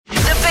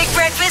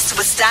Breakfast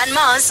with Stan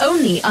Mars.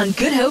 Only on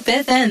Good Hope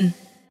FM.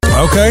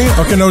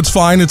 Okay, no, it's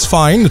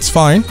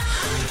fine.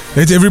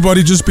 Let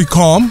everybody just be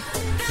calm.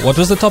 What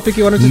was the topic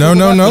you wanted to No, talk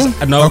no, about?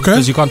 no. No, Okay.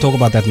 because you can't talk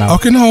about that now.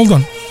 Okay, now hold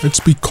on. Let's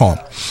be calm.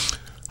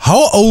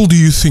 How old do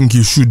you think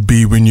you should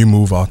be when you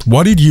move out?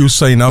 What did you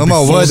say now? Oh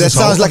my before word, that this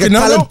whole- sounds like a Okay, no,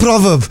 talent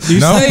proverb. You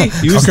No. stay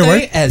Okay,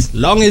 wait. as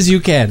long as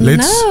you can.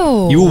 Let's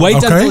No. You wait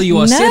Okay. until you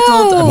are No.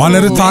 settled. one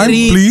at a until time,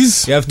 married.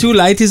 please. You have 2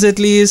 lighties at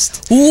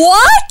least.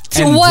 What?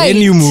 And Wait.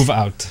 then you move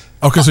out.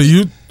 Okay, so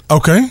you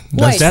okay?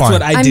 That's That's fine.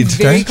 what I I'm did.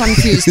 very Okay.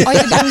 confused. Are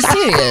you being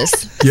serious?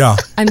 Yeah.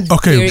 I'm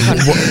okay. very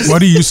confused. What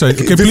do you say?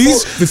 Okay,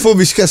 please. Before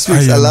Mishka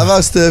speaks, I love how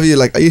Sturvy you're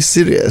like, are you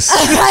serious?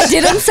 I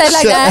didn't say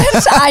like that.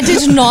 I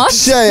did not.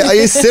 Shay, are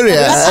you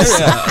serious?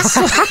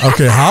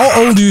 Okay, how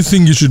old do you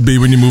think you should be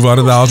when you move out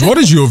of the house? What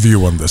is your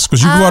view on this?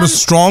 Because you've got a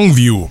strong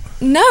view.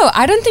 No,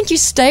 I don't think you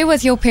stay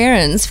with your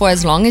parents for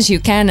as long as you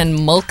can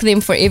and milk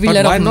them for every But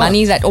little why not?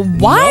 money that.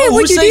 Why No,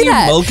 would who's you saying do you're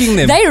that? milking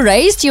them? They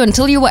raised you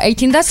until you were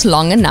 18. That's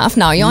long enough.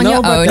 Now you're on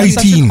your but own. that's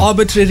such 18. an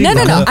arbitrary No.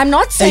 number. I'm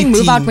not saying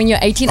move out when you're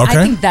 18. Okay.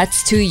 I think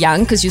that's too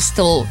young because you're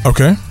still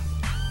Okay.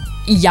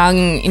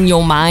 young in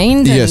your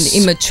mind Yes.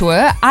 and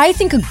immature. I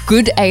think a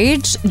good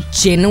age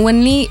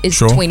genuinely is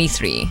Sure.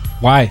 23.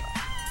 Why?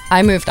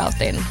 I moved out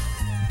then.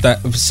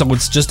 So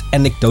it's just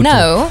anecdotal.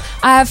 No,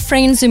 I have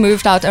friends who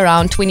moved out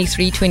around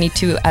 23,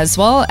 22 as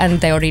well, and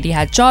they already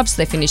had jobs.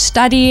 They finished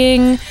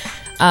studying.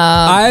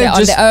 They're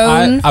on their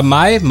own.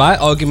 My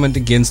argument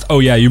against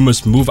you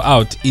must move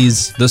out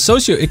is the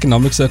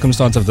socio-economic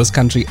circumstance of this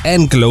country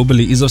and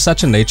globally is of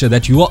such a nature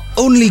that you are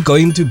only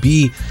going to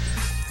be,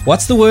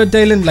 what's the word,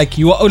 Dalen? Like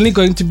you are only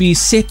going to be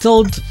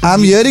settled.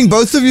 I'm hearing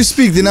both of you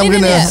speak, then I'm No,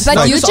 going to...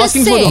 but you just just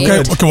asking for the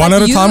said. Okay, one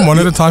at a time, one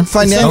at a time.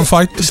 Finan- Don't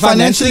fight.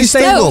 Financially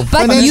stable. stable. No,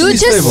 but you Financially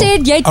just stable.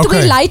 said jy het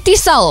Okay. 2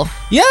 laities al.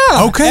 Yeah.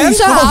 Okay.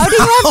 So how do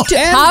you have to,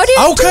 how do you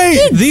have 2 Okay.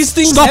 kids? These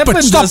things Stop happen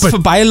it, stop just it. for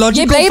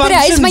biological Jy bly by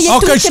die huis, maar functions. jy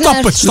het Okay, 2 stop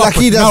it, kinders. stop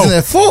Lucky it. doesn't No.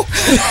 have 4.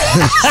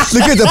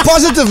 Look at the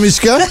positive,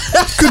 Mishka.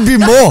 Could be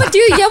more. Do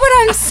you hear what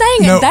I'm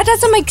saying? No. That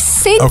doesn't make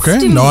sense Okay,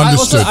 to no, me.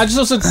 understood. I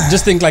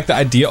just think like the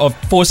idea of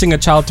forcing a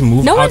child to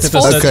move No out one's at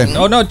a forcing certain you.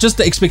 oh no, just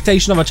the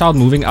expectation of a child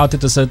moving out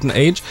at a certain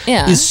age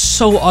Yeah. is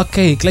so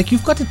archaic. Like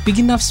you've got a big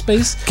enough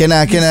space. Can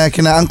I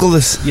uncle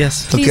this?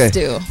 Yes. Please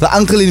do. The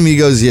uncle in me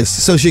goes, yes.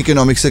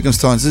 Socioeconomic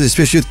circumstances,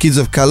 especially with kids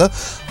of color,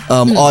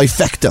 are a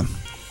factor.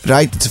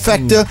 Right? It's a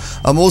factor.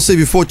 Also, if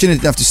you're fortunate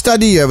enough to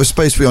study, you have a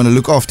space where you want to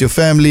look after your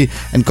family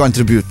and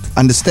contribute.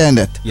 Understand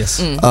that. Yes.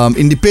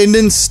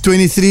 Independence,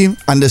 23,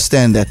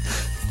 understand that.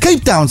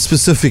 Cape Town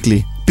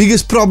specifically,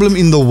 biggest problem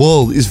in the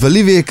world is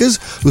Valiwekers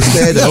who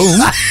stay at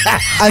home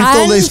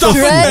until they stop.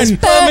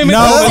 100%.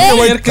 No, okay,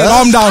 wait.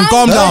 Calm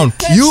down.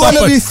 You want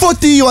to Stop be it.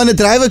 40, you want to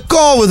drive a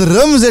car with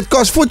rims that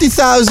cost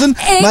 40,000,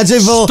 maar jy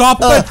wil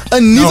Stop it.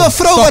 een nieuwe No,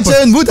 vrou stop wat jy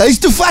it. ontmoet, hy is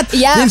te vat.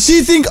 Ja. Then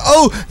she think,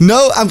 oh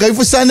no, I'm going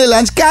for Sunday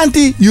lunch. Can't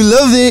he? You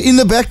live there in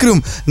the back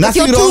room.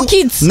 Nothing your 2 wrong.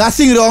 kids.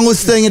 Nothing wrong with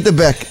staying at the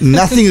back.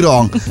 Nothing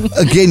wrong.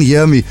 Again,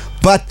 hear me.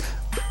 But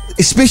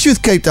especially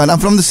with Cape Town, I'm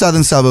from the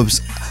southern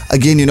suburbs.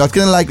 Again, you're not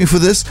going to like me for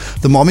this.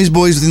 The mommy's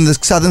boys within the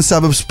southern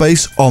suburb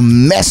space are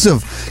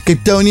massive.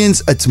 Cape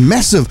Townians, it's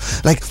massive.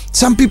 Like,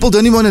 some people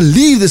don't even want to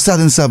leave the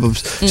southern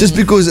suburbs just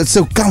because it's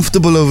so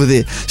comfortable over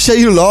there. Shay,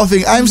 you're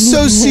laughing. I'm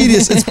so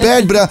serious. It's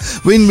bad, bruh.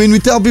 When we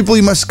tell people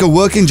you must go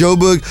work in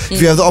Joburg,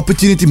 if you have the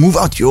opportunity, move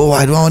out. Yo,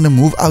 I don't want to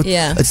move out.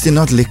 Yeah. It's they're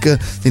not liquor.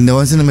 Then no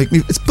one's going to make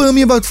me. It's per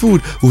me about food.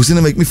 Who's going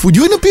to make me food?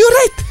 You're going to be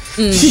alright.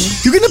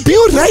 You're going to be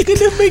alright. You're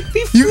gonna make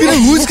me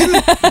Who's going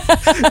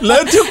to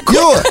learn to cook.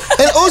 Yo,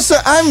 and also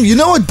you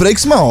know what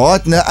breaks my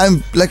heart now?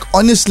 I'm like,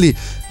 honestly,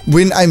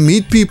 when I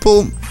meet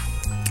people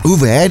who've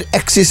had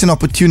access and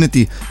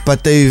opportunity,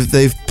 but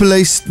they've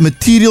placed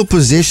material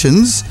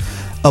possessions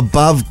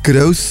above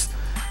growth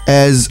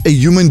as a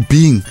human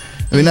being.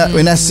 When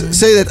I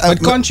say that,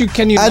 But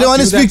can you I don't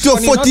want to speak to a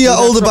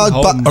 40-year-old about.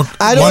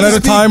 I don't One wanna at a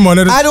speak- time, one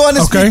at a- I don't want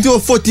to okay. speak to a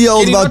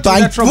 40-year-old Can you about not do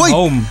buying. that from Wait,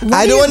 home?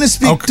 I don't want to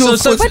speak Okay. to a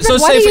So, 40.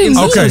 what say do for you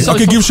mean? instance,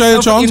 Okay, give Shay a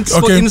chance.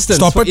 Okay,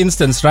 stop for it.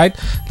 instance, right?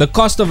 The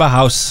cost of a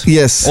house,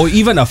 Yes. or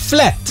even a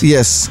flat,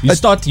 Yes.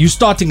 you're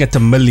starting at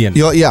 $1 million.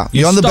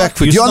 You're on the back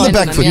foot. You're on the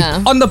back foot.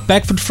 Yeah. On the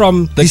back foot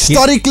from the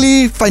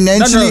Historically,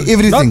 financially,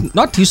 everything.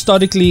 Not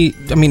historically.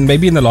 I mean,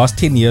 maybe in the last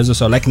 10 years or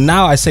so. Like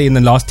now, I say in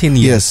the last 10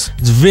 years, Yes.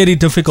 it's very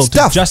difficult It's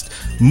tough. to just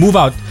move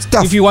out.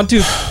 tough. If you want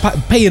to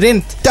pay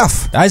rent,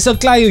 Tough. hy sal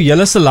klaar jou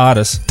hele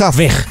salaris Tough.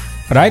 weg,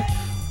 right?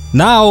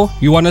 Now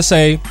you want to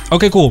say,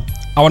 okay, cool,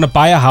 I want to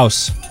buy a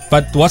house.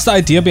 But what's the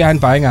idea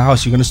behind buying a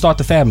house? You're going to start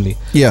a family.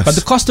 Yes. But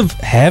the cost of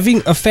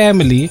having a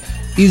family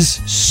is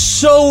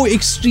so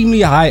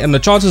extremely high, and the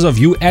chances of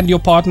you and your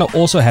partner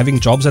also having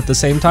jobs at the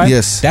same time,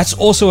 Yes. that's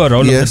also a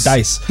roll of Yes. the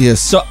dice. Yes.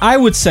 So I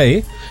would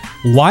say,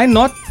 why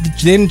not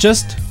then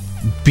just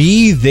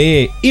be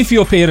there if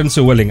your parents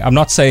are willing? I'm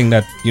not saying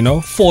that,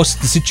 force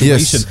the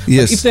situation.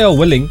 Yes. But if they are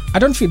willing, I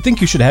don't think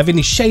you should have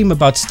any shame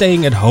about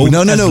staying at home.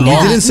 No. as We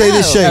long- didn't say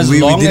the No. shame. As We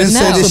long didn't as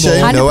say the possible.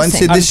 shame. No one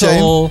said the shame.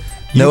 until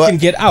you can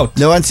get out.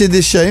 No one said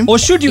there's shame. Or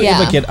should you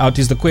ever get out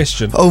is the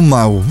question. Oh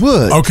my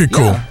word. Okay,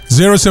 cool.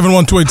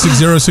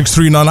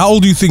 0712860639. How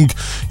old do you think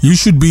you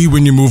should be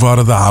when you move out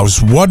of the house?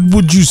 What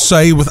would you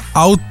say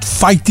without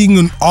fighting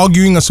and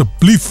arguing as a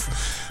belief?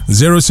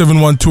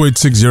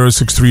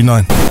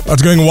 0712860639.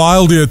 It's going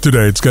wild here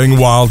today. It's going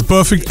wild.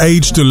 Perfect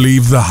age to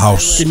leave the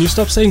house. Can you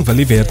stop saying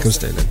Willie Werkers,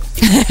 Dylan?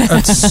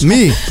 It's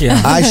me.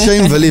 I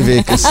shame Willie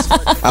Werkers.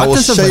 I will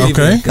shame.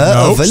 Okay.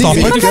 No, stop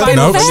it.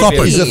 No, stop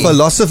He's a it.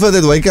 philosopher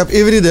that wake up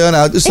every day on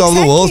how to solve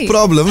the world's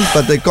problems,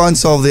 but they can't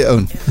solve their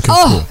own.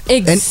 Exactly.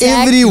 And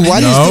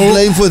everyone is to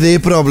blame for their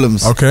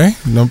problems. Okay.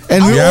 No.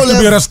 And we You all have to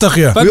be rustig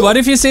here. But what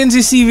if you send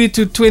your CV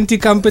to 20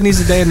 companies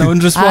a day and no one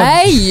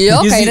responds?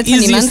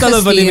 Is he still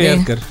a Willie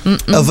Werker?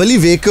 A Willie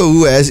Werker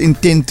who has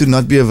intent to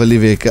not be a Willie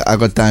Werker, I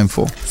got time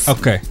for.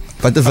 Okay.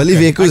 But the Willie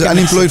Werker is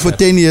unemployed for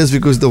 10 years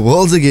because the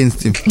world's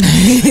against him.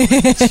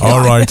 All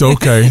right,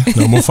 okay.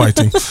 No more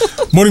fighting.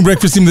 Morning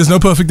breakfast team. There's no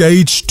perfect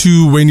age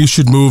to when you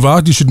should move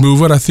out. You should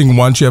move out, I think,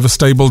 once you have a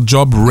stable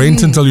job.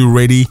 Rent until you're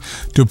ready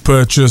to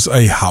purchase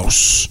a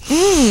house.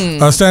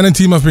 Stan and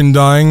team have been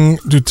dying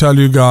to tell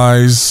you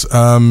guys.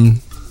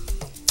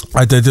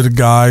 I dated a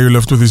guy who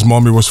lived with his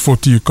mom. He was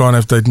 40. You can't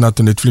have date night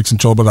on Netflix and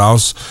chill by the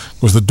house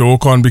because the door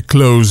can't be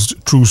closed.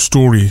 True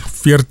story.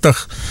 40.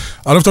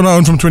 I lived on my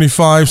own from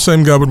 25.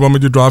 Same guy would want me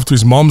to drive to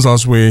his mom's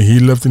house where he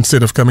lived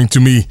instead of coming to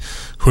me,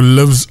 who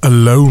lives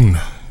alone.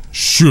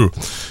 Sure.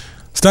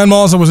 Stan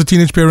Mars, I was a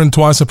teenage parent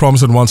twice. I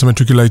promised that once I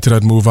matriculated,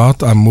 I'd move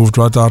out. I moved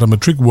right out of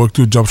matric, worked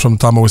 2 jobs from the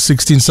time I was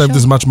 16, saved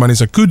as much money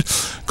as I could,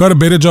 got a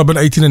better job at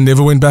 18 and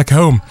never went back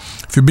home.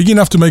 If you're big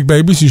enough to make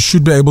babies, you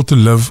should be able to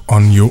live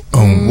on your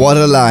own. What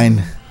a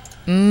line.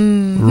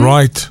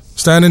 Right.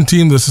 Stan and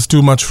team, this is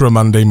too much for a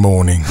Monday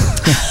morning.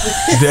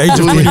 At the age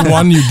of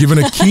 21, you're given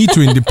a key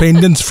to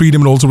independence,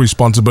 freedom, and also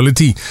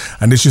responsibility.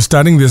 Unless you're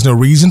studying, there's no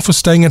reason for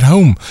staying at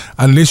home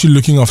unless you're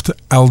looking after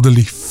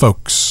elderly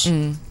folks.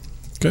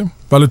 Okay,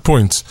 valid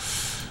points.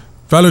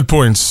 Valid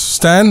points.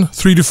 Stan,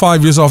 3 to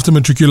 5 years after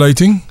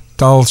matriculating,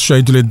 tell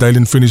Shay to let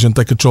Dalen finish and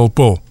take a chill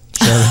pill.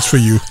 Shay, that's for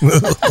you.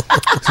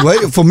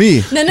 Wait, for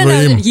me?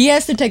 No. He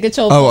has to take a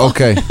chill. Oh,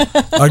 okay.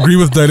 I agree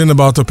with Dalen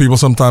about the people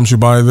sometimes you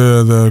buy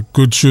the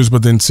good shoes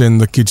but then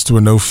send the kids to a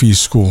no-fee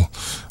school.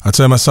 I'd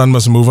say my son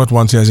must move out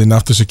once he has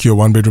enough to secure a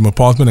 1-bedroom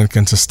apartment and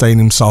can sustain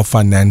himself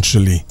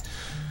financially.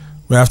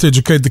 We have to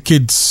educate the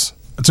kids.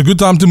 It's a good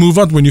time to move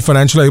out when you're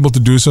financially able to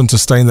do so and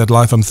sustain that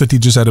life. I'm 30,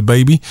 just had a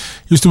baby.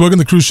 Used to work on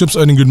the cruise ships,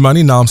 earning good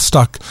money. Now I'm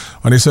stuck.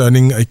 Honestly,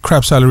 earning a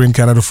crap salary and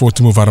cannot afford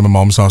to move out of my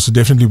mom's house. So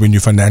definitely when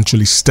you're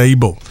financially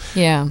stable.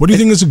 Yeah. What do you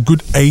think is a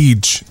good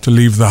age to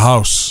leave the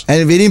house?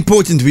 And very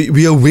important,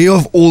 we are aware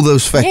of all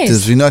those factors.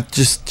 Yes. We're not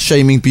just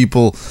shaming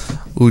people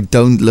who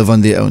don't live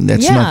on their own.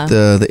 That's not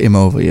the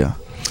MO over here.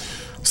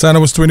 Stan, I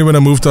was 20 when I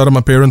moved out of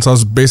my parents'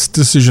 house. Best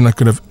decision I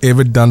could have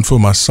ever done for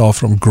myself.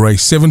 From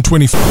Grace.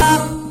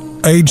 725.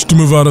 Age to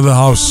move out of the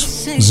house.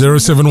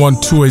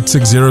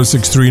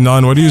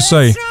 0712860639. What do you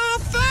say?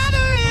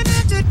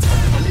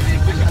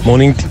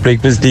 Morning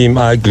breakfast team.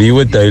 I agree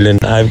with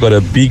Dylan. I've got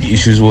a big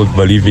issues with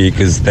Willie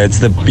Werkers. That's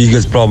the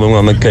biggest problem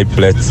on the Cape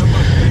Flats.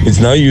 It's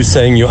now you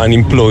saying you're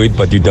unemployed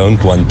but you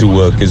don't want to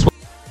work as well.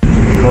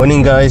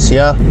 Morning guys,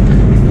 yeah.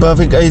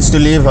 Perfect age to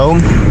leave home.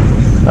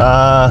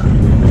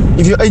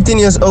 If you're 18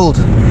 years old,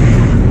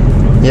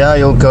 yeah,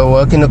 you'll go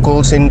work in a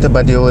call center,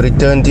 but you'll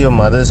return to your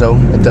mother's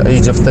home at the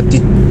age of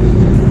 30.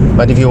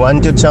 But if you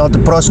want your child to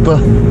prosper,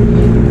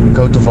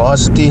 go to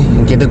varsity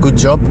and get a good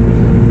job,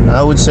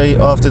 I would say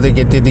after they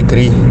get their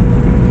degree,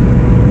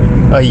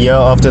 a year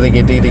after they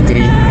get their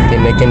degree,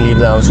 then they can leave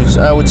the house.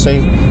 I would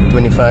say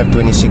 25,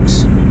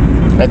 26.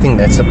 I think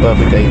that's the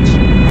perfect age.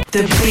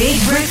 The Big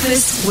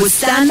Breakfast with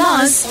Stan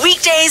Mars.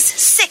 Weekdays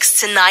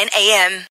 6 to 9 a.m.